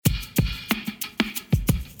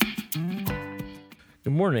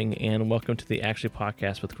Good morning, and welcome to the Actually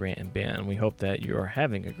Podcast with Grant and Ben. We hope that you are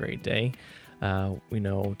having a great day. We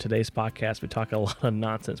know today's podcast, we talk a lot of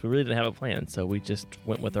nonsense. We really didn't have a plan, so we just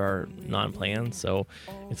went with our non-plan. So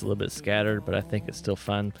it's a little bit scattered, but I think it's still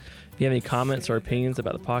fun. If you have any comments or opinions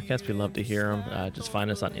about the podcast, we'd love to hear them. Just find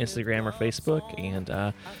us on Instagram or Facebook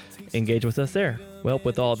and engage with us there. Well,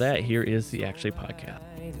 with all that, here is the Actually Podcast.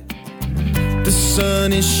 The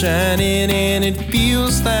sun is shining and it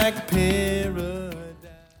feels like paradise.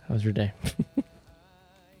 How was your day?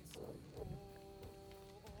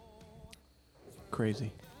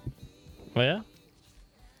 Crazy. Oh, yeah?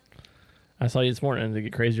 I saw you this morning. Did it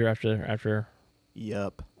get crazier after?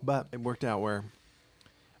 Yup. But it worked out where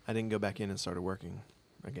I didn't go back in and started working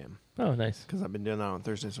again. Oh, nice. Because I've been doing that on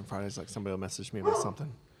Thursdays and Fridays. Like somebody will message me about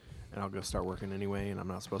something, and I'll go start working anyway, and I'm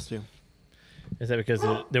not supposed to. Is that because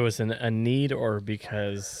there was a need or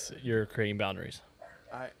because you're creating boundaries?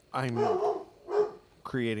 I'm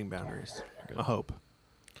creating boundaries. I hope.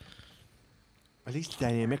 Are these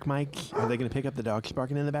dynamic, Mike? Are they going to pick up the dogs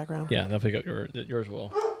barking in the background? Yeah, they'll pick up yours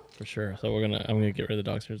will, for sure. So I'm gonna get rid of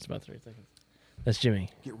the dogs here in just about 3 seconds. That's Jimmy.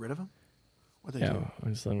 Get rid of them? What they Yeah, do? I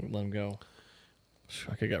just let him go.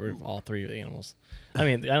 I could get rid of all 3 of the animals. I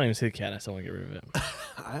mean, I don't even see the cat. I still want to get rid of it.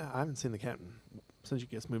 I haven't seen the cat since you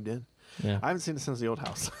guys moved in. Yeah. I haven't seen it since the old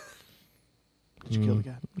house. Did you kill the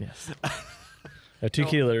cat? Yes. I have 2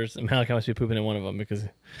 kitty litters, and Malachi must be pooping in one of them because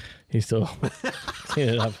he's still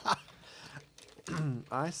cleaning it up.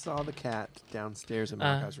 I saw the cat downstairs in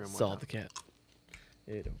Malachi's room. Saw the cat.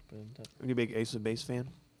 It opened up. Are you a big Ace of Base fan?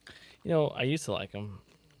 You know, I used to like him.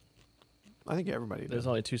 I think everybody There's does.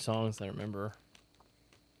 only 2 songs I remember.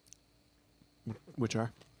 Which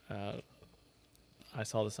are? I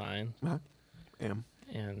Saw the Sign Am.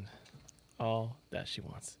 and All That She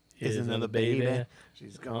Wants Is another baby.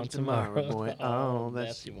 She's gone tomorrow, boy. All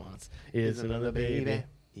that she wants is another baby.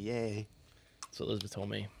 Yay. That's what Elizabeth told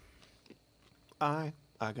me. I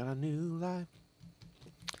got a new life.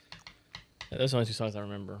 Yeah, those are the only 2 songs I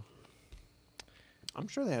remember. I'm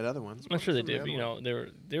sure they had other ones. I'm sure they Some of the did, other but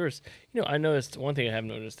ones. there was, I noticed one thing I have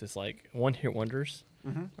noticed is like one-hit wonders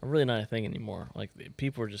Mhm. are really not a thing anymore. Like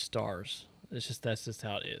people are just stars. That's just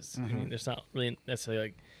how it is. I mean, it's not really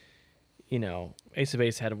necessarily like, Ace of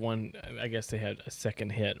Base had one. I guess they had a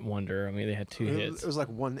second hit wonder. I mean, they had 2 hits. It was like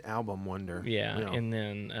one album wonder. Yeah, and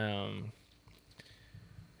then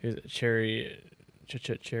here's Cherry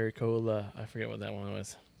Cola. I forget what that one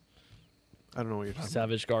was. I don't know what you're talking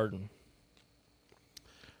Savage Garden. about.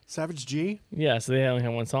 Savage G? Yeah, so they only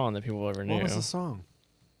had one song that people ever knew. What was the song?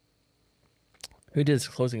 Who did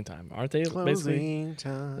Closing Time? Aren't they basically? Closing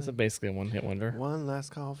time. That's basically a one-hit wonder. One last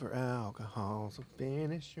call for alcohol, so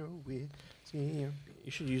finish your whiskey.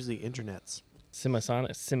 You should use the internets.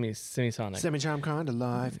 Semisonic. Semi-charm kind of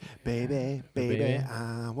life, baby, Baby.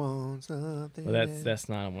 I want something. Well, that's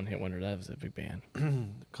not a one-hit wonder. That was a big band.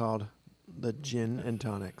 called the Gin and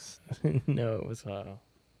Tonics. No, it was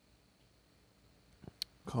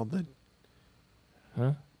Called the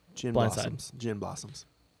huh? Gin Blindside. Blossoms. Gin Blossoms.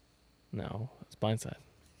 No, it's Blindside.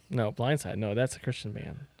 No, Blindside. No, that's a Christian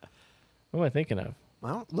band. What am I thinking of?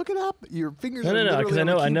 Well, look it up. Your fingers No, are because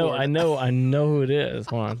literally on the keyboard. I know who it is.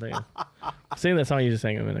 Hold on, I'm sing that song you just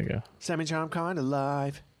sang a minute ago. Semi-charm kind of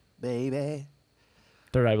life, baby.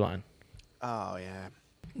 Third Eye Blind. Oh, yeah.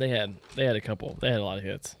 They had a couple. They had a lot of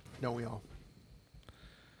hits. Don't we all?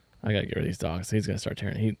 I gotta get rid of these dogs. He's gonna start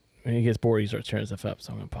tearing. When he gets bored, he starts tearing stuff up.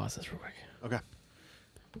 So I'm gonna pause this real quick. Okay.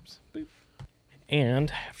 Oops. Boop.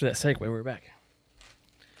 And after that segue, we're back.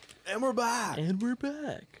 And we're back. And we're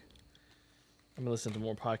back. I've been listening to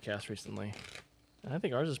more podcasts recently. I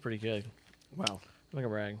think ours is pretty good. Wow. I'm not gonna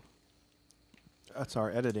brag. That's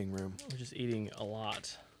our editing room. We're just eating a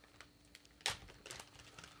lot.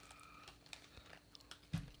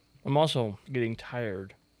 I'm also getting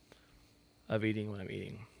tired of eating when I'm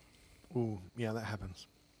eating. Ooh, yeah, that happens.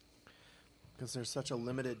 Because there's such a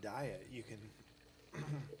limited diet, you can...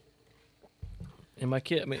 And my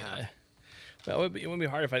kid, it would be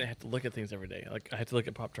hard if I didn't have to look at things every day. Like I had to look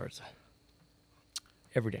at Pop-Tarts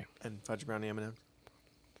every day. And fudge brownie M&M's.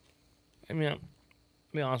 I mean, to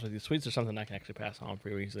be honest with you, sweets are something I can actually pass on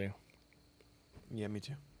pretty easily. Yeah, me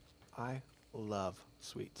too. I love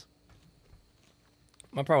sweets.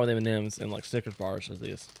 My problem with M&M's and like Snickers bars is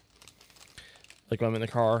this. Like when I'm in the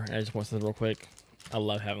car and I just want something real quick, I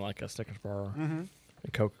love having like a Snickers bar Mm-hmm.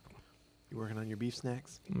 and Coke. You working on your beef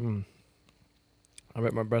snacks? I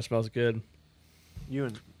bet my breath smells good. You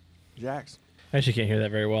and Jax. I actually can't hear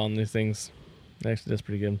that very well on these things. Actually, that's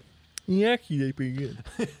pretty good. Yeah, actually, that's pretty good.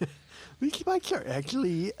 These bikes are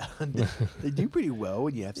actually, they do pretty well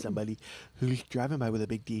when you have somebody who's driving by with a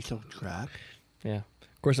big diesel truck. Yeah.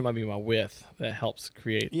 Of course, it might be my width that helps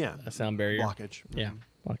create Yeah. a sound barrier. Blockage. Yeah,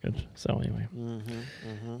 blockage. So anyway,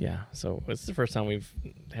 yeah. So it's the first time we've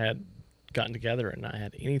gotten together and not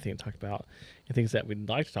had anything to talk about, and things that we'd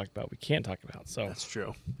like to talk about we can't talk about. So That's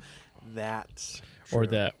true. That's or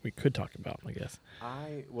true. that we could talk about, I guess.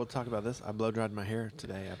 I will talk about this. I blow dried my hair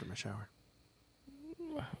today after my shower.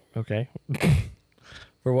 Okay.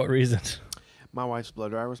 For what reason? My wife's blow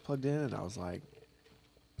dryer was plugged in, and I was like,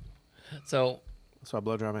 So so I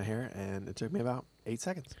blow dry my hair, and it took me about 8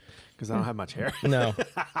 seconds because I don't have much hair. no.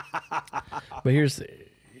 But here's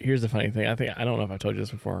the funny thing. I don't know if I told you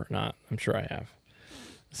this before or not. I'm sure I have.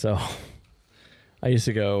 So I used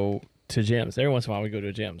to go to gyms. Every once in a while we go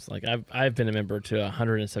to gyms. Like I've been a member to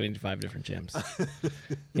 175 different gyms.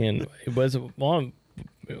 And it was a long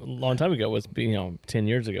time ago, 10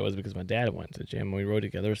 years ago, was because my dad went to the gym and we rode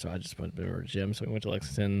together, so I just went to a gym. So we went to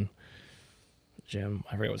Lexington Gym.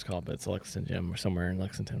 I forget what it's called, but it's a Lexington Gym or somewhere in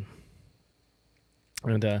Lexington.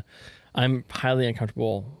 And I'm highly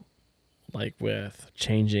uncomfortable like with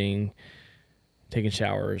changing, taking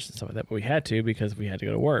showers and stuff like that. But we had to because we had to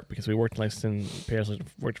go to work because we worked in Lexington, parents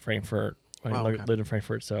worked in Frankfurt, lived in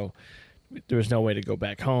Frankfurt. So there was no way to go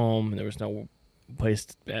back home, and there was no place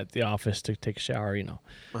at the office to take a shower,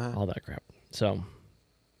 all that crap. So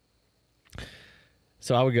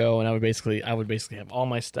I would go and I would basically have all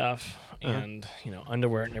my stuff and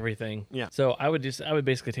underwear and everything. Yeah. So I would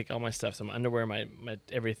basically take all my stuff, so my underwear, my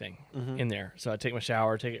everything in there. So I'd take my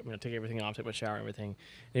shower, take everything off, take my shower, and everything. And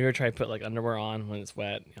if you ever try to put like underwear on when it's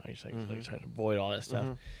wet, you just like try to avoid all that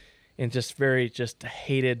stuff. And just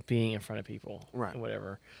hated being in front of people, Right. And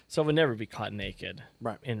whatever. So I would never be caught naked,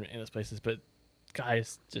 Right. in those places. But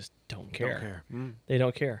guys just don't care. Don't care. Mm. They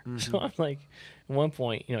don't care. So I'm like, at one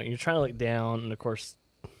point, you're trying to look down, and of course,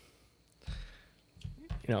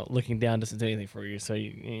 looking down doesn't do anything for you. So so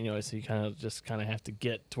you kind of have to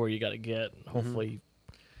get to where you got to get. Hopefully,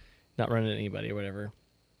 not run into anybody or whatever.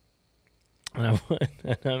 And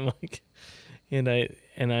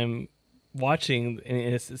I'm watching, and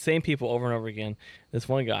it's the same people over and over again. This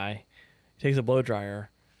one guy takes a blow dryer,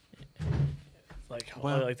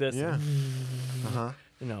 like this, Yeah.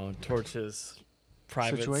 towards his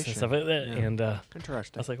privates Situation. and stuff like that. Yeah. And I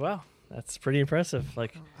Interesting. was like, wow, that's pretty impressive.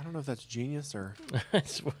 Like, I don't know if that's genius or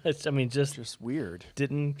just just weird.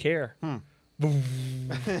 didn't care.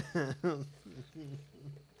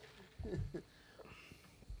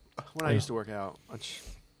 When I used to work out, which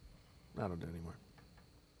I don't do anymore.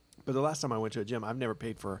 But the last time I went to a gym, I've never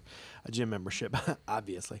paid for a gym membership,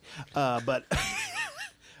 obviously. But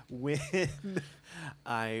when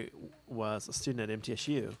I was a student at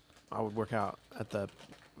MTSU, I would work out at the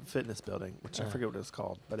fitness building, which I forget what it was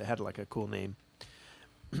called, but it had like a cool name.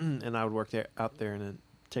 And I would work out there and then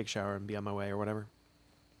take a shower and be on my way or whatever.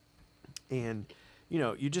 And,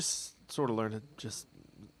 you just sort of learn to just,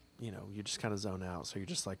 you just kind of zone out. So you're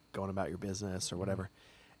just like going about your business or whatever.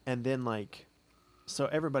 And then like, so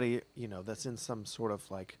everybody, that's in some sort of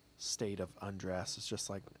like state of undress. It's just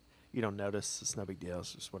like, you don't notice. It's no big deal.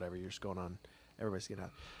 It's just whatever. You're just going on. Everybody's getting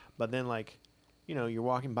out. But then like, you're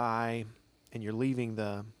walking by and you're leaving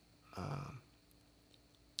the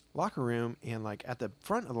locker room, and like at the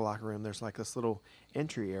front of the locker room, there's like this little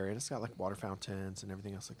entry area, and it's got like water fountains and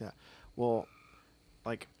everything else like that. Well,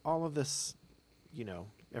 like all of this,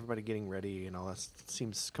 everybody getting ready and all that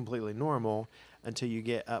seems completely normal until you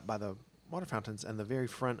get up by the water fountains and the very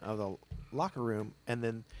front of the locker room, and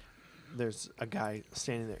then there's a guy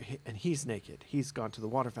standing there, and he's naked. He's gone to the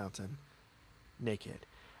water fountain naked.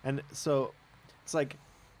 And so it's like,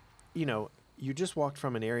 you just walked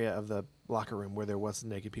from an area of the locker room where there was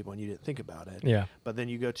naked people and you didn't think about it. Yeah. But then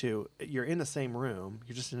you're in the same room.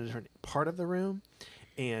 You're just in a different part of the room.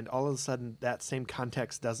 And all of a sudden that same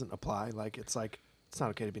context doesn't apply. Like, it's not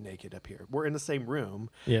okay to be naked up here. We're in the same room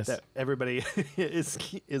Yes. that everybody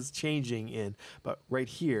is changing in. But right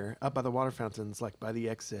here, up by the water fountains, like by the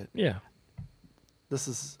exit, Yeah. this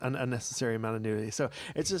is an unnecessary amount of nudity. So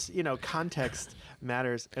it's just, context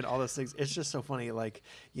matters and all those things. It's just so funny. Like,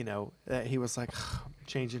 that he was like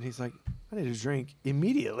changing. He's like, I need a drink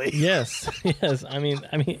immediately. Yes. Yes. I mean,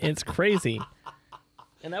 it's crazy.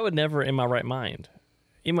 And I would never, in my right mind,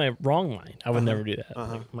 in my wrong mind, I would never do that.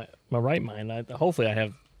 Like my right mind, hopefully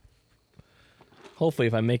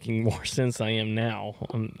if I'm making more sense than I am now,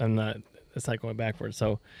 I'm not, it's not going backwards.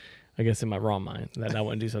 So I guess in my wrong mind that I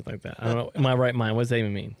wouldn't do something like that. I don't know. In my right mind, what does that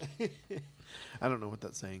even mean? I don't know what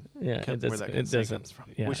that's saying. Yeah, Where that it doesn't. comes from.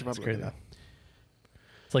 Yeah, We should it's probably look crazy. it up.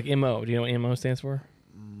 It's like MO. Do you know what MO stands for?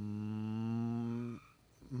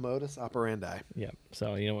 Modus operandi. Yeah.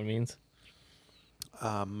 So you know what it means?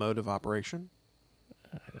 Mode of operation.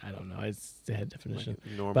 I don't know. It's the head definition.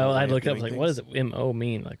 Like normal But I way had to of look up, doing like, what things? does MO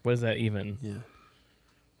mean? Like, what does that even? Yeah.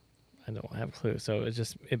 I don't have a clue. So it's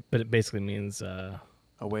just, but it basically means, A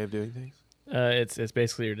way of doing things? it's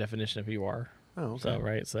basically your definition of who you are. Oh, okay. So,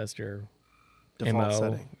 right. So that's your Default MO.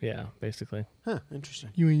 setting. Yeah, basically. Huh, interesting.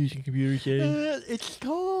 You want to use your computer settings? It's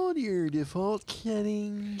called your default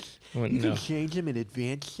settings. You No. can change them in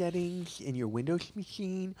advanced settings in your Windows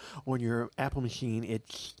machine or in your Apple machine.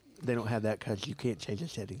 They don't have that because you can't change the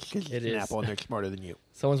settings because It it's an is. Apple and they're smarter than you.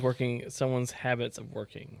 Someone's habits of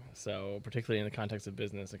working. So, particularly in the context of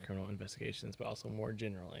business and criminal investigations, but also more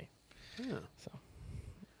generally. Yeah. So,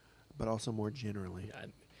 But also more generally. yeah,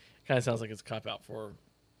 it kind of sounds like it's a cop out for.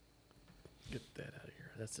 Get that out of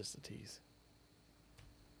here. That's just a tease.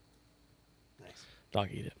 Nice. Dog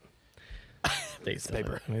eat it. They sell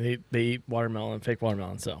paper. it. I mean, they eat watermelon, fake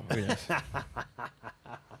watermelon. So, who knows?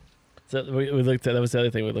 So we looked at, that was the other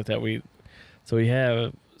thing we looked at.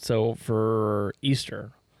 So for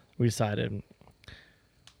Easter, we decided,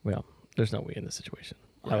 well, there's no we in this situation.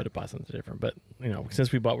 I would have bought something different, but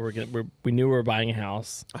since we we knew we were buying a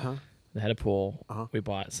house Uh-huh. that had a pool. Uh-huh. We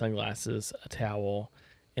bought sunglasses, a towel,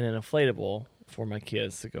 and an inflatable for my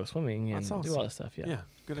kids to go swimming and That's do all awesome. that stuff. Yeah.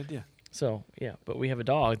 Good idea. So but we have a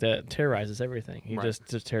dog that terrorizes everything. He Right.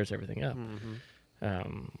 just tears everything up.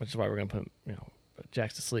 Mm-hmm. Which is why we're gonna put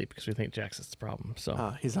Jax to sleep because we think Jax is the problem.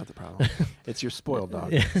 So He's not the problem. It's your spoiled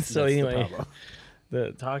dog. Yeah, That's so the anyway, problem.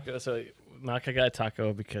 the taco. So Malka got a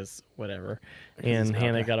taco because whatever, Because he's and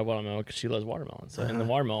Hannah Malka. got a watermelon because she loves watermelon. So and the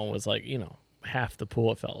watermelon was like half the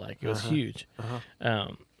pool. It felt like it was huge.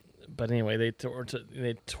 But anyway, they tore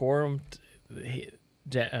them.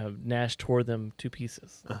 Nash tore them to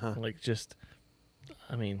pieces. Like just,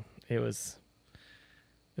 I mean, it was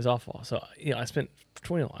awful. So I spent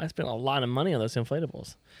a lot of money on those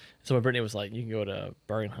inflatables. So when Brittany was like, "You can go to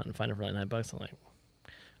Bargain Hunt and find them for like $9," I'm like,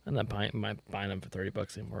 "I'm not buying them for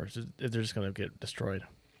 $30 anymore. They're just gonna get destroyed."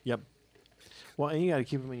 Yep. Well, and you got to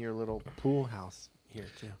keep them in your little pool house here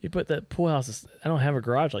too. You put that pool house. I don't have a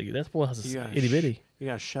garage like you. That pool house is You gotta itty bitty. You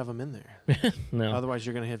got to shove them in there. No, Otherwise,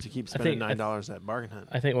 you're going to have to keep spending think- $9 at Bargain Hunt.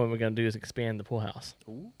 I think what we're gonna do is expand the pool house.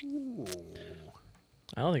 Ooh.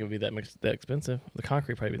 I don't think it would be that expensive. The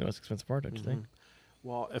concrete probably be the most expensive part, don't you think?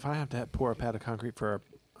 Well, if I have to pour a pad of concrete for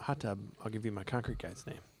a hot tub, I'll give you my concrete guy's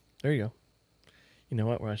name. There you go. You know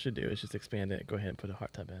what? What I should do is just expand it. Go ahead and put a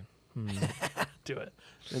hot tub in. Do it.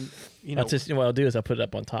 And you know, That's just what I'll do is I'll put it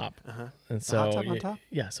up on top, uh-huh. and A so hot tub on top?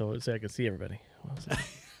 yeah, so I can see everybody. Well, so-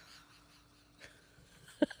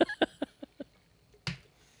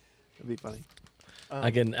 It'd be funny. I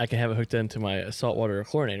can have it hooked into my saltwater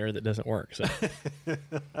chlorinator that doesn't work. So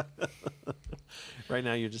Right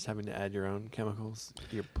now, you're just having to add your own chemicals.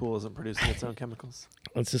 Your pool isn't producing its own chemicals.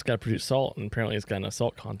 it's just got to produce salt, and apparently it's got enough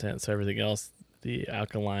salt content. So everything else, the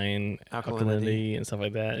alkalinity and stuff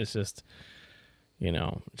like that, is just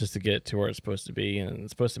just to get it to where it's supposed to be, and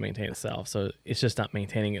it's supposed to maintain itself. So it's just not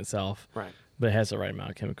maintaining itself, Right. but it has the right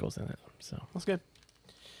amount of chemicals in it. So That's good.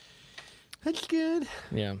 That's good.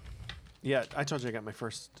 yeah, Yeah, I told you I got my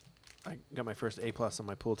first A+ on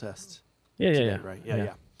my pool test. yeah, today, yeah. Right.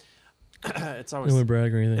 Yeah. It's I don't always want to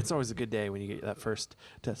brag or anything. it's always a good day when you get that first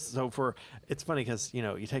test. So it's funny because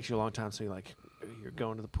it takes you a long time. So you're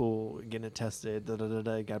going to the pool, getting it tested. You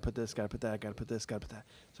got to put this, got to put that, got to put this, got to put that.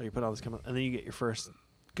 So you put all this and then you get your first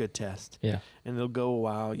good test. Yeah. And it'll go a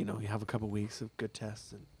while. You have a couple weeks of good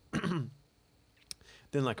tests, and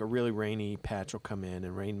then like a really rainy patch will come in,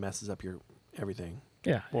 and rain messes up your everything.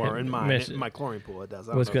 Yeah. Or it in my chlorine pool, it does.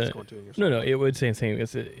 I don't know if it's going to in yours. No, it would say the same.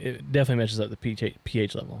 It definitely matches up the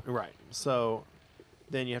pH level. Right. So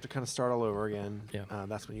then you have to kind of start all over again. Yeah.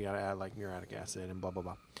 That's when you got to add like muriatic acid and blah blah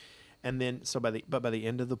blah. And then by the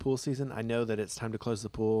end of the pool season, I know that it's time to close the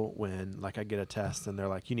pool when like I get a test and they're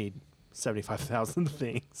like, you need 75,000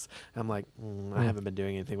 things. I'm like, I haven't been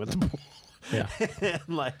doing anything with the pool. Yeah.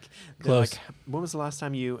 And like, they're Close. like, when was the last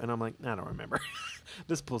time you? And I'm like, I don't remember.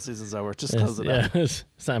 This pool season's over. Just close it up. It's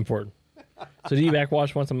not important. So do you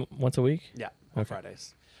backwash once a week? Yeah, on Okay.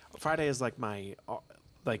 Fridays. Friday is like my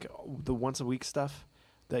the once a week stuff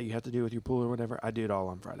that you have to do with your pool or whatever. I do it all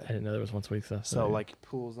on Friday. I didn't know there was once a week stuff. So yeah. like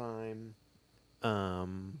Poolzyme,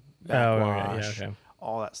 okay, backwash, yeah, okay.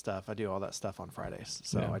 all that stuff. I do all that stuff on Fridays.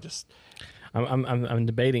 So Yeah. I just I'm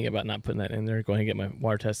debating about not putting that in there. Go ahead and get my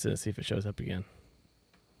water tested and see if it shows up again.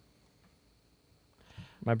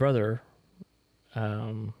 My brother,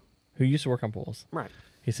 who used to work on pools, right.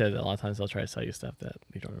 he said that a lot of times they'll try to sell you stuff that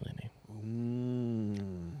you don't really need.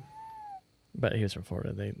 But he was from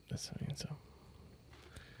Florida. So.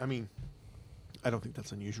 I mean, I don't think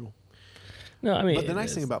that's unusual. No, I mean. But the it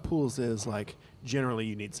nice thing is. about pools is like generally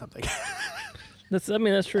you need something.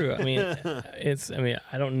 That's true. I mean,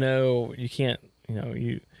 I don't know. You can't,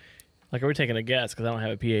 like, we're taking a guess because I don't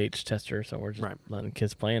have a pH tester, so we're just letting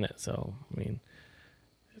kids play in it. So, I mean,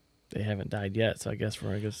 they haven't died yet, so I guess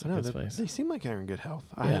we're in a good space. They seem like they're in good health.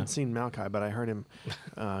 I haven't seen Malachi, but I heard him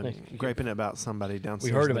griping about somebody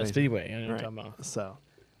downstairs. We heard him at Speedway. I know what you're talking about. So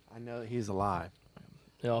I know that he's alive.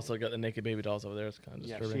 They also got the naked baby dolls over there. It's kind of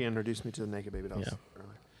disturbing. She introduced me to the naked baby dolls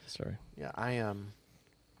earlier. Sorry. Yeah, I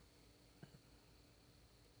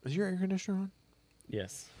Is your air conditioner on?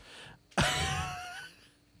 Yes.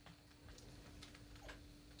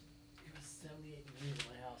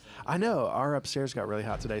 I know our upstairs got really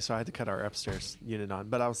hot today, so I had to cut our upstairs unit on.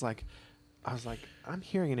 But I was like, I'm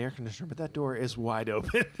hearing an air conditioner, but that door is wide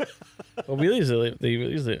open. Well, we usually,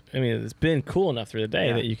 I mean, it's been cool enough through the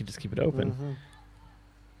day that you could just keep it open. Mm-hmm.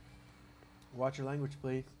 Watch your language,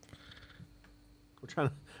 please. We're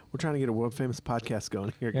trying to get a world famous podcast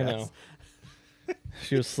going here, guys. I know.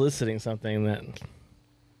 She was soliciting something that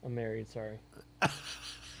I'm married. Sorry.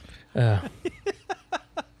 Oh,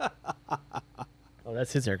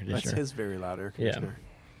 that's his air conditioner. That's his very loud air conditioner.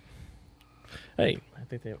 Yeah. Hey, I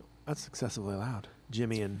think that's excessively loud.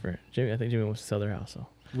 Jimmy. I think Jimmy wants to sell their house. So.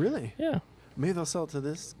 Really? Yeah. Maybe they'll sell it to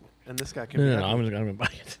this, and this guy can. No, I'm gonna buy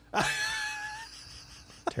it.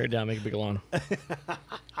 Tear it down, make a big lawn.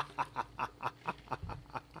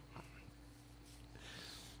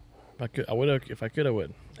 If I could, I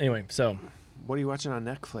would. Anyway, so. What are you watching on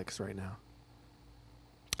Netflix right now?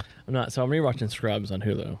 I'm rewatching Scrubs on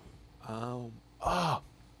Hulu. Oh.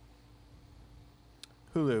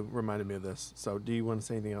 Hulu reminded me of this. So, do you want to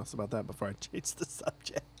say anything else about that before I change the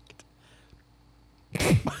subject?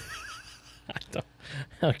 I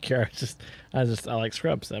don't care. I like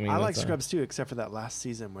Scrubs. I like Scrubs too, except for that last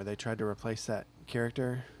season where they tried to replace that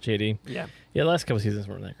character. JD. Yeah. Yeah, the last couple seasons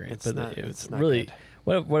weren't that great. It's not really good.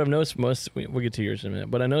 What I've noticed most. We'll get to yours in a minute.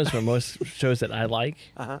 But I noticed for most shows that I like,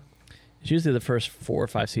 it's usually the first 4 or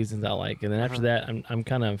 5 seasons I like, and then after that, I'm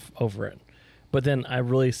kind of over it. But then I'm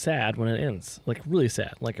really sad when it ends. Like, really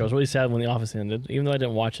sad. Like, I was really sad when The Office ended, even though I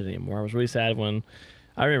didn't watch it anymore. I was really sad I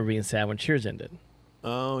remember being sad when Cheers ended.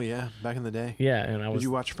 Oh, yeah. Back in the day. Yeah. And Did you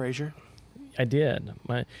watch Frasier? I did.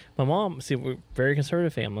 My mom, we're a very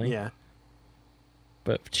conservative family. Yeah.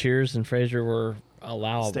 But Cheers and Frasier were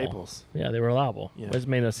allowable. Staples. Yeah, they were allowable. Yeah. It just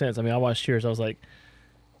made no sense. I mean, I watched Cheers. I was like,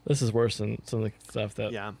 this is worse than some of the stuff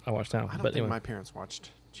that I watch now. I don't think my parents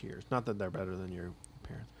watched Cheers. Not that they're better than your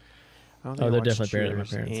parents. I don't think they're watched definitely better than my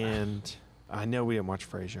Cheers, parents. And I know we didn't watch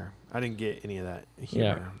Frasier. I didn't get any of that humor.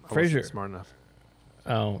 Yeah, I Frasier. wasn't smart enough.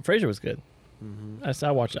 Oh, Frasier was good. Mm-hmm.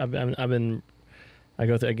 I watched. I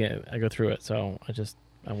go through it. So I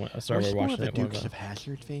started watching it. I'm a Dukes of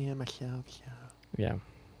Hazzard fan myself. So. Yeah,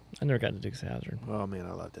 I never got to Dukes of Hazzard. Oh man,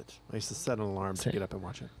 I loved it. I used to set an alarm to get up and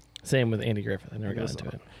watch it. Same with Andy Griffith. I never got into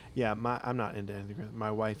it. Yeah, I'm not into Andy Griffith.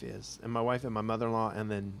 My wife is, and my wife and my mother-in-law,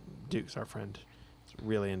 and then Duke's our friend, is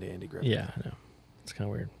really into Andy Griffith. Yeah, I know. It's kind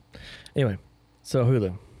of weird. Anyway, so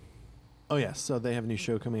Hulu. Oh yeah, so they have a new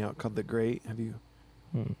show coming out called The Great. Have you?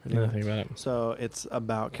 Nothing about it. So it's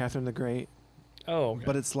about Catherine the Great. Oh, okay.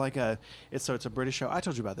 But it's like it's a British show. I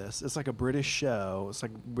told you about this. It's like a British show. It's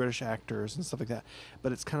like British actors and stuff like that.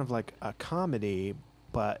 But it's kind of like a comedy,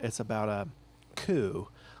 but it's about a coup.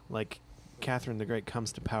 Like Catherine the Great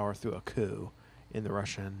comes to power through a coup in the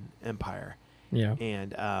Russian Empire. Yeah.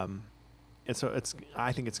 And so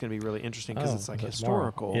I think it's going to be really interesting because it's like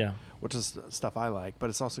historical, which is stuff I like, but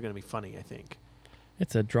it's also going to be funny, I think.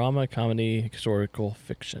 It's a drama, comedy, historical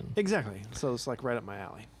fiction. Exactly. So it's like right up my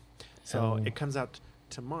alley. So it comes out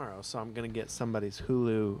tomorrow. So I'm going to get somebody's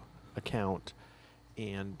Hulu account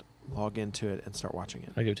and log into it and start watching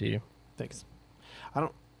it. I'll give it to you. Thanks. Can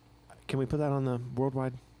we put that on the World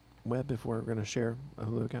Wide Web if we're going to share a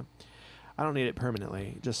Hulu account? I don't need it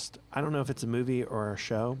permanently. I don't know if it's a movie or a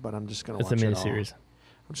show, but I'm just going to watch it all. It's a miniseries.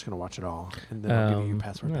 I'm just going to watch it all, and then I'll give you your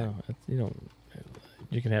password back. You don't.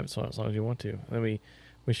 You can have it as long as you want to. And then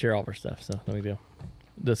we share all of our stuff, so no big deal.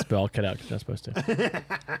 The spell cut out because you're not supposed to.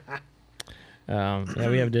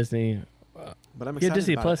 We have Disney. But I'm excited. You have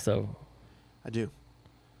Disney about Plus, it. though. I do.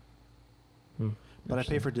 But I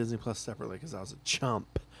pay for Disney Plus separately because I was a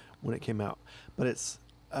chump when it came out. But it's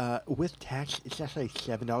with tax, it's actually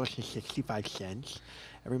 $7.65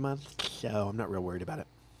 every month. So I'm not real worried about it.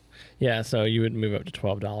 Yeah, so you would move up to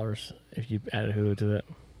 $12 if you added Hulu to it.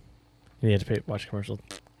 And you have to watch commercials.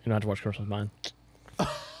 You don't have to watch commercials with mine.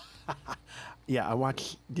 Yeah, I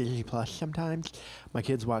watch Disney Plus sometimes. My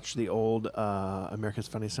kids watch the old America's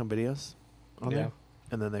Funniest Home Videos on there.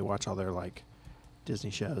 And then they watch all their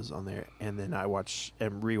Disney shows on there. And then I watch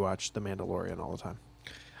and rewatch The Mandalorian all the time.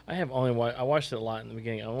 I have only I watched it a lot in the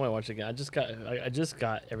beginning. I only watched it again. I just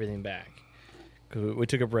got everything back. 'Cause we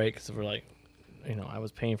took a break because we're like, I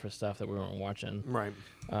was paying for stuff that we weren't watching. Right.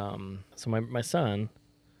 So my son,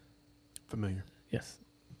 Familiar. yes,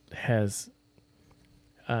 has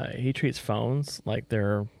he treats phones like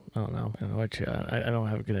they're, I don't know what I don't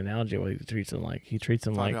have a good analogy of what he treats them like. He treats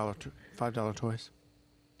them like $5 toys.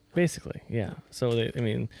 basically, yeah. So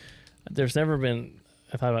there's never been,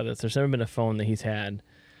 I thought about this. There's never been a phone that he's had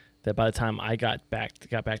that by the time I got back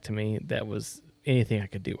to me that was anything I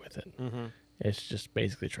could do with it. Mm-hmm. It's just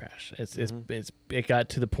basically trash. It got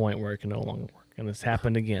to the point where it can no longer work, and it's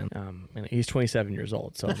happened again. And he's 27 years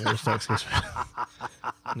old, so there's no excuse for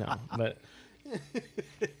it. No, but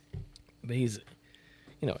he's,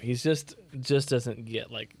 he's just doesn't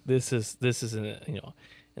get like this isn't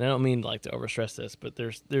and I don't mean like to overstress this, but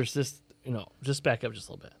there's this just back up just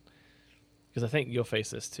a little bit because I think you'll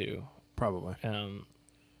face this too. Probably.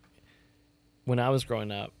 When I was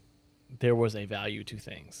growing up, there was a value to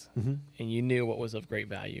things, Mm-hmm. and you knew what was of great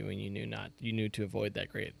value, and you knew to avoid that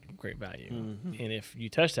great value. Mm-hmm. And if you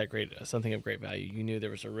touched that something of great value, you knew there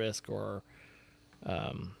was a risk or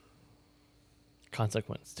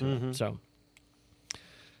consequence to Mm-hmm. it. So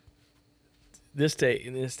this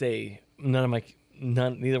day, neither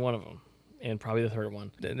one of them, and probably the third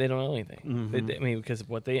one, they don't know anything. Mm-hmm. Because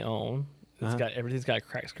what they own, everything's got a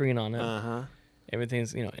cracked screen on it. Uh-huh.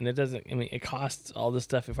 Everything's, and it doesn't, it costs all this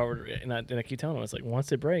stuff. If I were, and I keep telling them, it's like,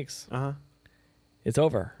 once it breaks, Uh-huh. it's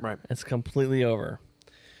over. Right. It's completely over.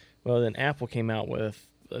 Well, then Apple came out with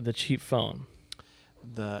the cheap phone.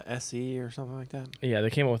 The SE or something like that. Yeah, they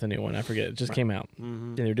came out with a new one. I forget. It just came out. Mm-hmm.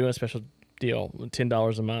 And they're doing a special deal,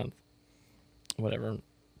 $10 a month, whatever.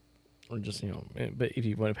 Or just, but if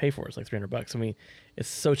you want to pay for it, it's like $300. I mean, it's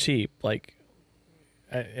so cheap. Like,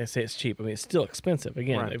 I say it's cheap. I mean, it's still expensive.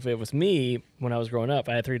 Again, Right. if it was me when I was growing up,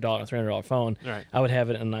 I had $300 phone. Right. I would have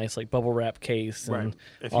it in a nice like bubble wrap case and Right.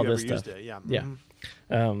 If all you this ever stuff. used it, yeah. Yeah.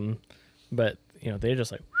 Mhm. But they're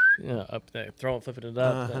just like up there, flipping it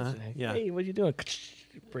up. Uh-huh. Yeah. Hey, what are you doing?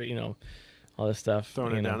 All this stuff.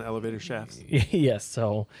 Throwing it down elevator shafts. Yes.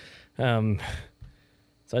 So I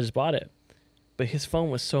just bought it, but his phone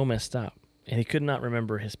was so messed up, and he could not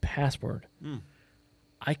remember his password. Mm.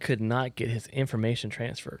 I could not get his information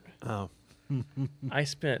transferred. Oh. I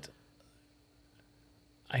spent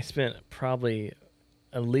probably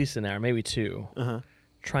at least an hour, maybe two, Uh-huh.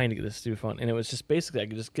 trying to get this stupid phone, and it was just basically I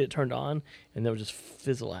could just get it turned on, and it would just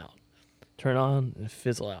fizzle out. Turn on and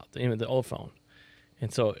fizzle out. The old phone,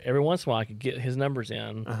 and so every once in a while I could get his numbers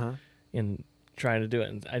in Uh-huh. and trying to do it,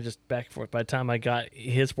 and I just back and forth. By the time I got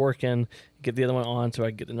his working, get the other one on, so I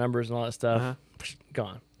could get the numbers and all that stuff, Uh-huh.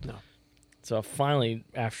 gone. No. So finally,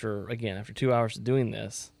 after 2 hours of doing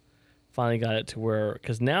this, finally got it to where,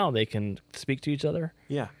 because now they can speak to each other.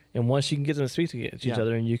 Yeah. And once you can get them to speak to each Yeah.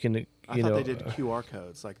 other, and you can, I thought they did QR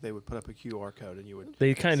codes. Like they would put up a QR code and you would.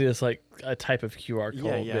 they kind of do this like a type of QR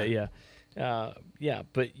code. Yeah, Yeah.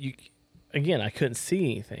 But again, I couldn't see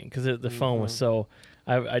anything because the phone was so.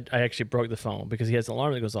 I actually broke the phone because he has an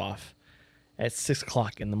alarm that goes off at 6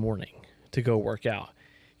 o'clock in the morning to go work out.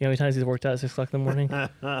 You know how many times he's worked out at 6 o'clock in the morning?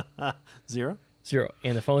 0? 0.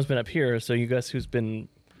 And the phone's been up here, so you guess who's been.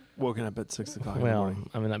 Woken up at 6 o'clock in the Well, morning.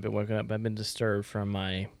 I mean, I've been woken up. I've been disturbed from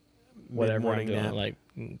my whatever I'm Mid-morning doing, nap. like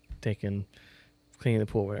cleaning the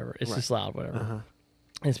pool, whatever. It's Right. just loud, whatever. Uh-huh.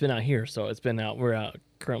 It's been out here, so it's been out. We're out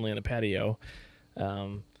currently in a patio.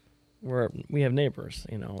 We have neighbors,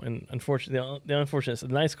 and unfortunately, the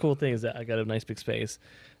nice cool thing is that I got a nice big space.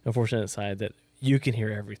 Unfortunate side that you can hear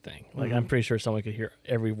everything. Like I'm pretty sure someone could hear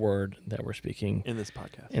every word that we're speaking In this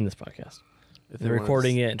podcast. in this podcast. If They're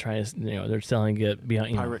recording it and trying to, they're selling it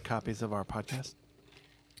behind. Pirate copies of our podcast.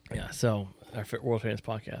 Yeah, so our world famous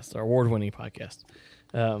podcast, our award-winning podcast.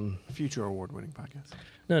 Future award-winning podcast.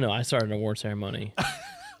 No, I started an award ceremony.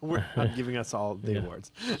 I'm giving us all the Yeah.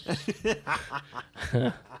 awards.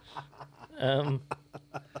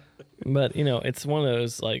 But it's one of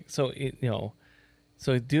those like so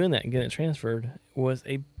so doing that and getting it transferred was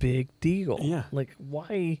a big deal. Yeah. Like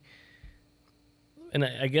why? And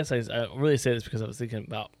I guess I really say this because I was thinking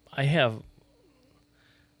about I have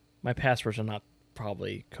my passwords are not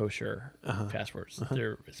probably kosher passwords.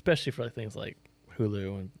 They're especially for things like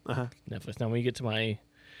Hulu and Netflix. Now when you get to my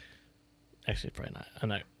actually probably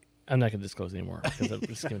not. I'm not going to disclose anymore because I'm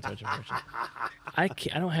just giving too much information. I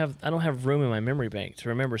don't have room in my memory bank to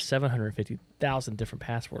remember 750,000 different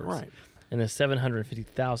passwords. Right. And there's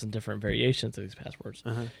 750,000 different variations of these passwords.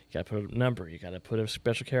 Uh-huh. You got to put a number. You got to put a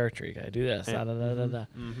special character. You got to do this. Yeah.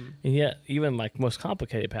 And yet, even my most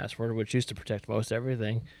complicated password, which used to protect most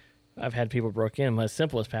everything, I've had people broke in. My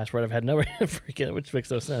simplest password, I've had nobody freak in, which makes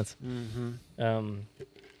no sense. Mm-hmm.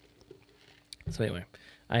 So anyway,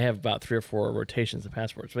 I have about 3 or 4 rotations of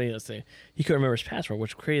passwords. But let's say he couldn't remember his password,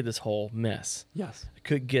 which created this whole mess. Yes. I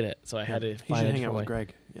couldn't get it, so I had to He find should a hang out different with way.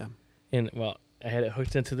 Greg. Yeah. And well, I had it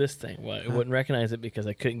hooked into this thing. Well, it wouldn't recognize it because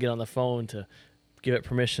I couldn't get on the phone to give it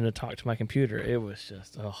permission to talk to my computer. It was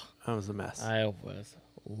just, That was a mess. I was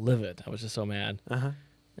livid. I was just so mad. Uh-huh.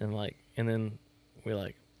 And then we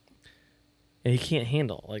and he can't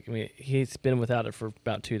handle. Like, I mean, he's been without it for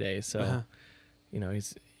about 2 days, so Uh-huh.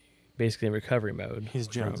 he's basically in recovery mode. He's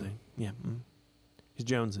from- jonesing. Yeah. He's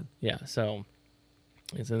jonesing. Yeah, so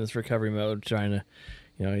he's in this recovery mode, trying to,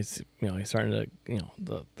 he's starting to,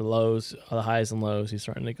 the lows, the highs and lows. He's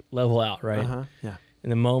starting to level out, right? Uh-huh. Yeah.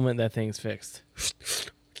 And the moment that thing's fixed, he's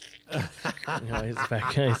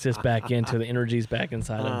back. He's just back into the energy's back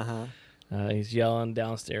inside him. Uh-huh. He's yelling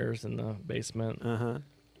downstairs in the basement. Uh-huh.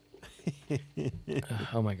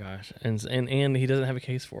 Oh my gosh! And he doesn't have a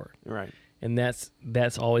case for it. Right. And that's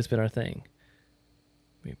always been our thing.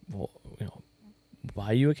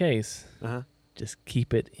 Buy you a case. Uh-huh. Just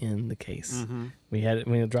keep it in the case. Mm-hmm.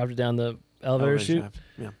 We dropped it down the elevator chute. Shaft.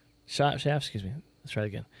 Yeah. Shaft, excuse me. Let's try it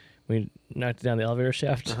again. We knocked it down the elevator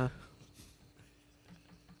shaft. Uh-huh.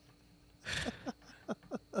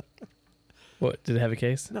 What, did it have a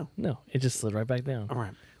case? No. No, it just slid right back down. All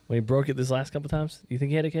right. When he broke it this last couple times, you think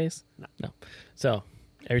he had a case? No. So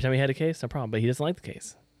every time he had a case, no problem. But he doesn't like the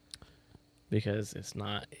case because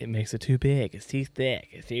it makes it too big. It's too thick.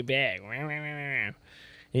 It's too big. And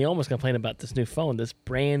he almost complained about this new phone, this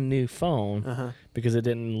brand new phone, Uh-huh. because it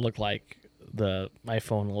didn't look like the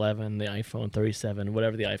iPhone 11, the iPhone 37,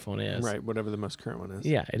 whatever the iPhone is. Right. Whatever the most current one is.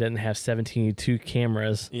 Yeah, it doesn't have 2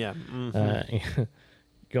 cameras Yeah. Mm-hmm.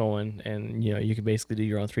 going, and you can basically do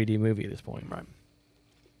your own 3D movie at this point. Right.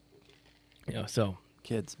 So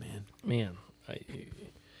Kids, man,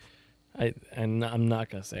 I'm not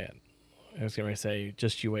gonna say it. I was gonna say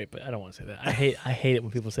just you wait, but I don't want to say that. I hate it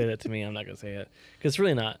when people say that to me. I'm not gonna say it because it's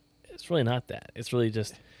really not that. It's really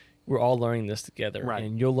just we're all learning this together, Right.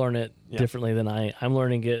 and you'll learn it Yeah. differently than I'm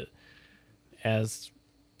learning it as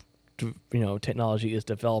technology is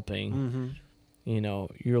developing. Mm-hmm.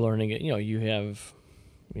 You're learning it. You have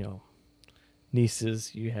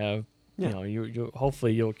nieces. You have Yeah. you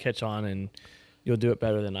hopefully you'll catch on and you'll do it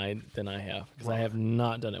better than I have, because I have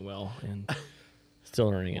not done it well and still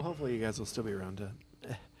learning Well, it. hopefully you guys will still be around to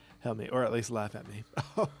help me, or at least laugh at me.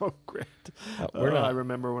 Oh, great. We're not. I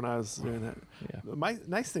remember when I was doing that. Yeah. My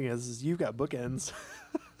nice thing is you've got bookends.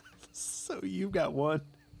 So you've got one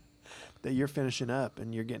that you're finishing up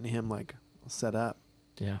and you're getting him like set up,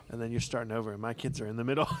 Yeah. and then you're starting over, and my kids are in the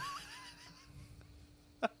middle.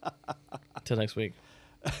 Till next week.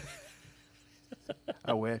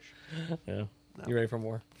 I wish. Yeah. No. You ready for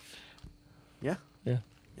more? Yeah. Yeah.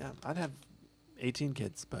 Yeah. I'd have 18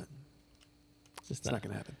 kids, but Just it's not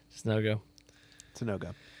going to happen. Just no go. It's a no-go.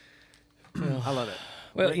 Well, I love it.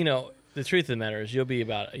 well, Right. the truth of the matter is you'll be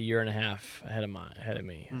about a year and a half ahead of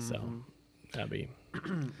me. So Mhm. that'll be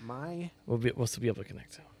My we'll still be able to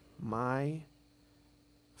connect. my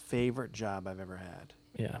favorite job I've ever had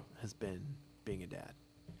Yeah. has been being a dad.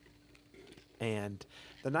 And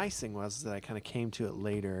the nice thing was that I kind of came to it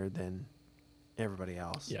later than everybody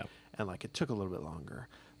else. Yeah. And like it took a little bit longer.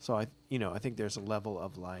 So I think there's a level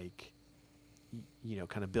of like,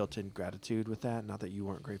 kind of built-in gratitude with that. Not that you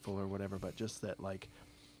weren't grateful or whatever, but just that like,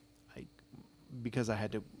 because I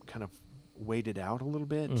had to kind of wait it out a little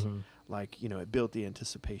bit, Mhm. like, it built the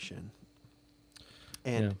anticipation.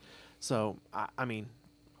 And Yeah. so, I mean,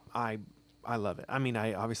 I love it. I mean,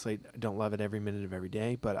 I obviously don't love it every minute of every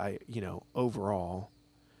day, but overall,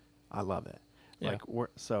 I love it. Yeah. Like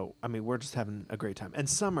we're just having a great time. And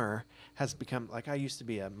summer has become like I used to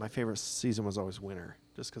be. My favorite season was always winter,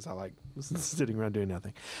 just because I like sitting around doing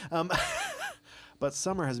nothing. But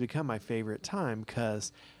summer has become my favorite time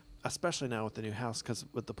because, especially now with the new house, because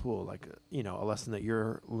with the pool, like a lesson that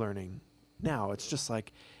you're learning now, it's just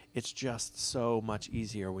so much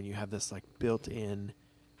easier when you have this like built-in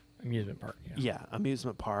Amusement park.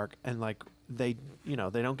 amusement park, and like they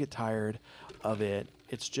don't get tired of it.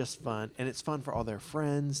 It's just fun, and it's fun for all their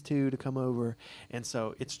friends too to come over, and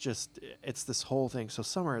so it's this whole thing. So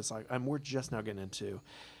summer is like we're just now getting into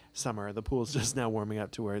summer. The pool's just now warming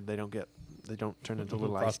up to where they don't turn into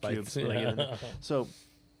little ice Frostbites. cubes when they get in there. So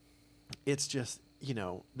it's just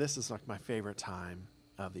this is like my favorite time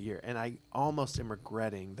of the year, and I almost am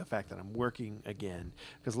regretting the fact that I'm working again,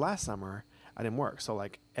 because last summer I didn't work. So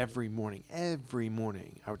like every morning I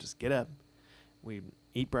would just get up, we'd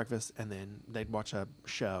eat breakfast, and then they'd watch a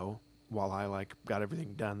show while I like got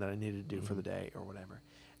everything done that I needed to do for the day or whatever.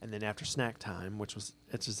 And then after snack time,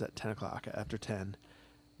 it's just at 10 o'clock, after 10,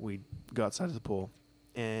 we'd go outside of the pool,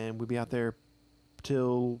 and we'd be out there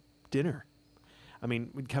till dinner. I mean,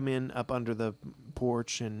 we'd come in up under the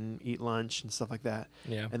porch and eat lunch and stuff like that.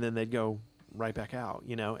 Yeah. And then they'd go right back out,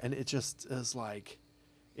 and it just is like,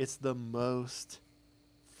 it's the most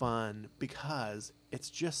fun because it's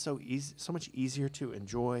just so easy, so much easier to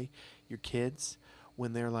enjoy your kids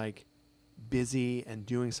when they're like busy and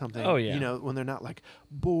doing something. Oh, yeah. When they're not like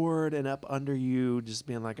bored and up under you, just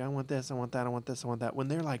being like, I want this, I want that, I want this, I want that. When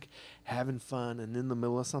they're like having fun and in the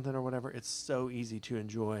middle of something or whatever, it's so easy to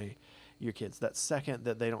enjoy your kids. That second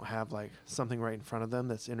that they don't have like something right in front of them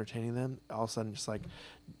that's entertaining them, all of a sudden just like,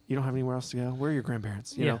 you don't have anywhere else to go. Where are your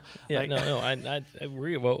grandparents? You know? Yeah. Like, No, I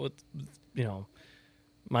agree. Well,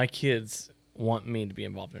 my kids want me to be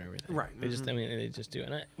involved in everything. Right. They just, they just do.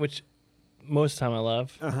 Which most of the time I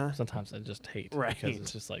love. Uh-huh. Sometimes I just hate. Right. Because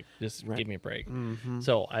it's just like, just Right. give me a break. Mm-hmm.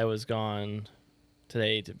 So I was gone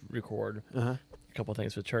today to record Uh-huh. a couple of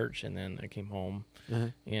things for church, and then I came home, Uh-huh.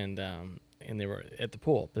 and they were at the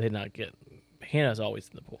pool, but they did not get. Hannah's always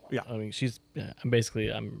in the pool. Yeah. I mean, she's. I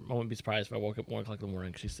wouldn't be surprised if I woke up 1 o'clock in the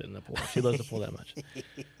morning. She's sitting in the pool. She loves the pool that much.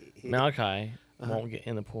 Malachi won't get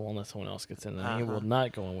in the pool unless someone else gets in. And he will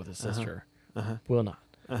not go in with his sister. Uh-huh. Will not.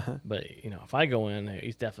 Uh-huh. But if I go in,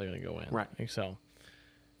 he's definitely going to go in. Right. And so,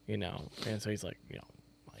 and so he's like,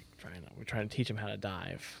 like we're trying to teach him how to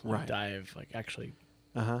dive. Right. Dive, like actually,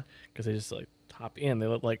 Uh-huh. because they just like hop in. They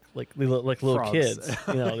look like little Frogs. kids.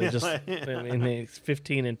 They just and it's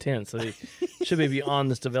 15 and 10, so they should be on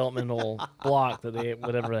this developmental block that they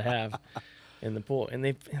whatever they have in the pool. And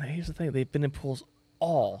here's the thing: they've been in pools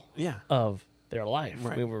all Yeah. of their life.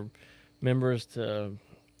 Right. We were members to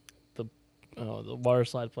the water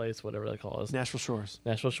slide place, whatever they call it, Nashville Shores.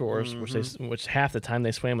 Nashville Shores, which half the time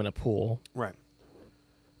they swam in a pool. Right.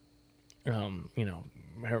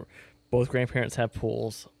 Both grandparents have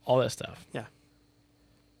pools, all that stuff. Yeah.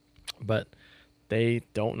 But they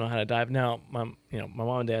don't know how to dive. Now, my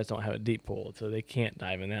mom and dad don't have a deep pool, so they can't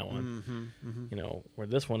dive in that one. Mm-hmm. Mm-hmm. Where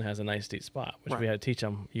this one has a nice deep spot, which we Right. had to teach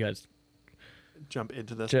them. You guys Jump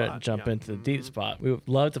into the jump spot. Yeah. into the deep spot. We would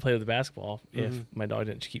love to play with the basketball if my dog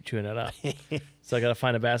didn't keep chewing it up. So I got to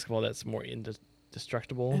find a basketball that's more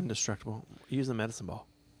indestructible. Indestructible. Use the medicine ball.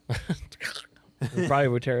 We probably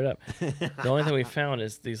would tear it up. The only thing we found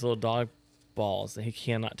is these little dog balls that he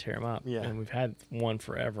cannot tear them up. Yeah. And we've had one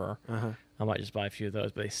forever. Uh-huh. I might just buy a few of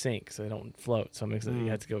those, but they sink, so they don't float. So it makes it you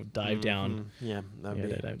have to go dive down. Yeah, that'd You be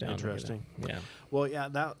gotta dive down to get it. interesting. Yeah. Well, yeah,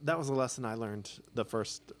 that was a lesson I learned the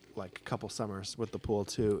first couple summers with the pool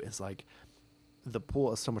too. Is like the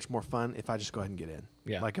pool is so much more fun if I just go ahead and get in.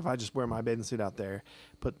 Yeah. Like if I just wear my bathing suit out there,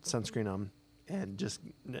 put sunscreen on, and just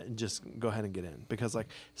go ahead and get in, because like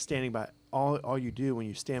standing by all you do when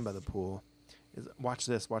you stand by the pool is watch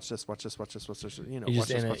this, watch this, watch this, watch this, watch this. You're watch just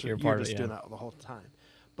this, in watch it, this. you're part of just it, doing yeah. that the whole time.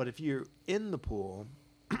 But if you're in the pool,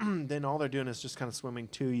 then all they're doing is just kind of swimming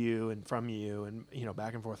to you and from you, and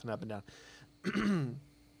back and forth and up and down,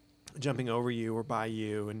 jumping over you or by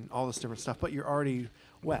you, and all this different stuff. But you're already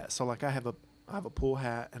wet, so like I have a pool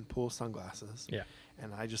hat and pool sunglasses. Yeah.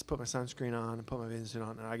 And I just put my sunscreen on and put my bathing suit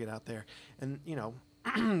on, and I get out there, and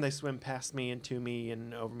they swim past me and to me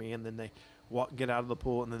and over me, and then they get out of the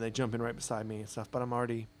pool, and then they jump in right beside me and stuff. But I'm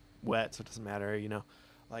already wet, so it doesn't matter,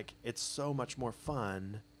 Like, it's so much more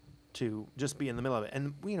fun to just be in the middle of it.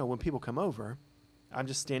 And, when people come over, I'm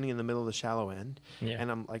just standing in the middle of the shallow end, Yeah. and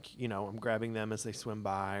I'm like, I'm grabbing them as they swim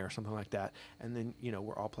by or something like that. And then,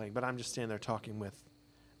 we're all playing. But I'm just standing there talking with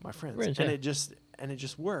my friends. Friends, and yeah. it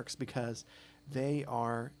just works because they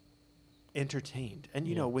are entertained. And,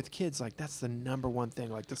 Yeah. with kids, like, that's the number one thing.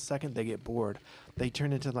 Like, the second they get bored, they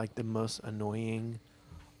turn into, like, the most annoying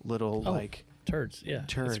little, Turds. Yeah.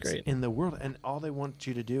 That's turds great. in the world, and all they want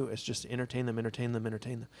you to do is just entertain them.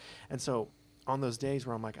 And so on those days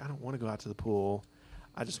where I'm like, I don't want to go out to the pool,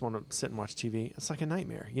 I just want to sit and watch TV, it's like a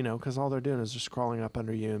nightmare, because all they're doing is just crawling up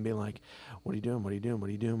under you and being like, what are you doing, what are you doing, what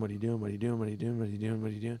are you doing, what are you doing, what are you doing, what are you doing, what are you doing,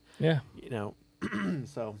 what are you doing? Yeah.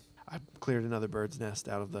 So I cleared another bird's nest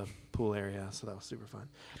out of the pool area, so that was super fun.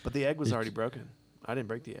 But the egg was already broken. I didn't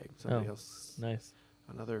break the egg. Somebody else, Nice.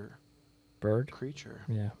 another Bird. creature,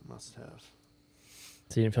 Yeah. must have.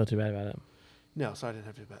 So you didn't feel too bad about it. No, so I didn't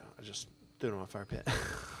have to do that. I just threw it in my fire pit.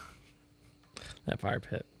 That fire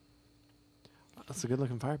pit. That's a good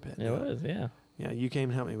looking fire pit. It was. Yeah. Yeah, you came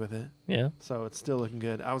and helped me with it, Yeah. so it's still looking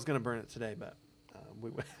good. I was gonna burn it today, but we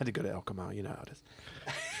had to go to El Camino. You know how it is.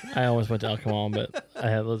 I almost went to Alcohol, but I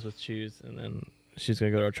had Elizabeth choose, and then she's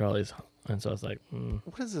gonna go to our Charlie's And so I was like,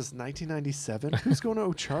 What is this, 1997? Who's going to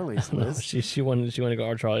O'Charlie's, no, Liz? she wanted to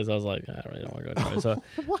go to Charlie's. I was like, I really don't want to go to Charlie's. So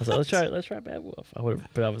I was like, let's try Bad Wolf.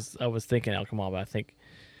 But I was thinking Al Kamal, but I think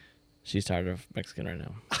she's tired of Mexican right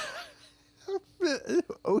now.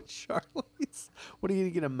 O'Charlie's? What are you going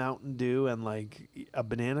to get, a Mountain Dew and like a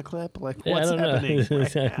banana clip? Like, Yeah, what's I don't happening know.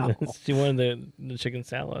 right now? She wanted the chicken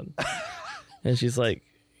salad. And she's like,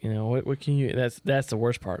 what can you eat? That's the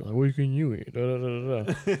worst part. Like, what can you eat? Da, da,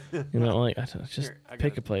 da, da. Like, just Here, I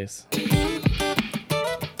pick got a place.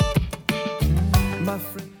 My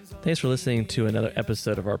friends Thanks for listening to another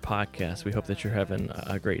episode of our podcast. We hope that you're having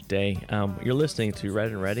a great day. You're listening to Red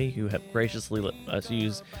and Ready, who have graciously let us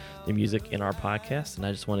use the music in our podcast, and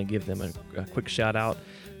I just want to give them a quick shout out.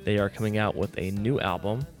 They are coming out with a new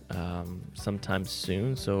album sometime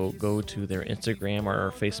soon, so go to their Instagram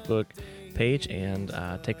or Facebook page and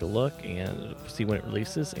take a look and see when it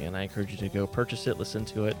releases, and I encourage you to go purchase it, listen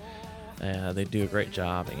to it. They do a great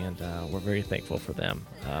job, and we're very thankful for them.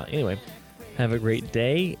 Anyway, have a great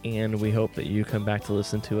day, and we hope that you come back to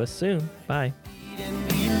listen to us soon. Bye. and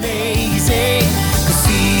be lazy. 'Cause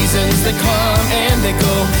seasons they come and they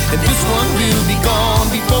go, and this one will be gone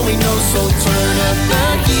before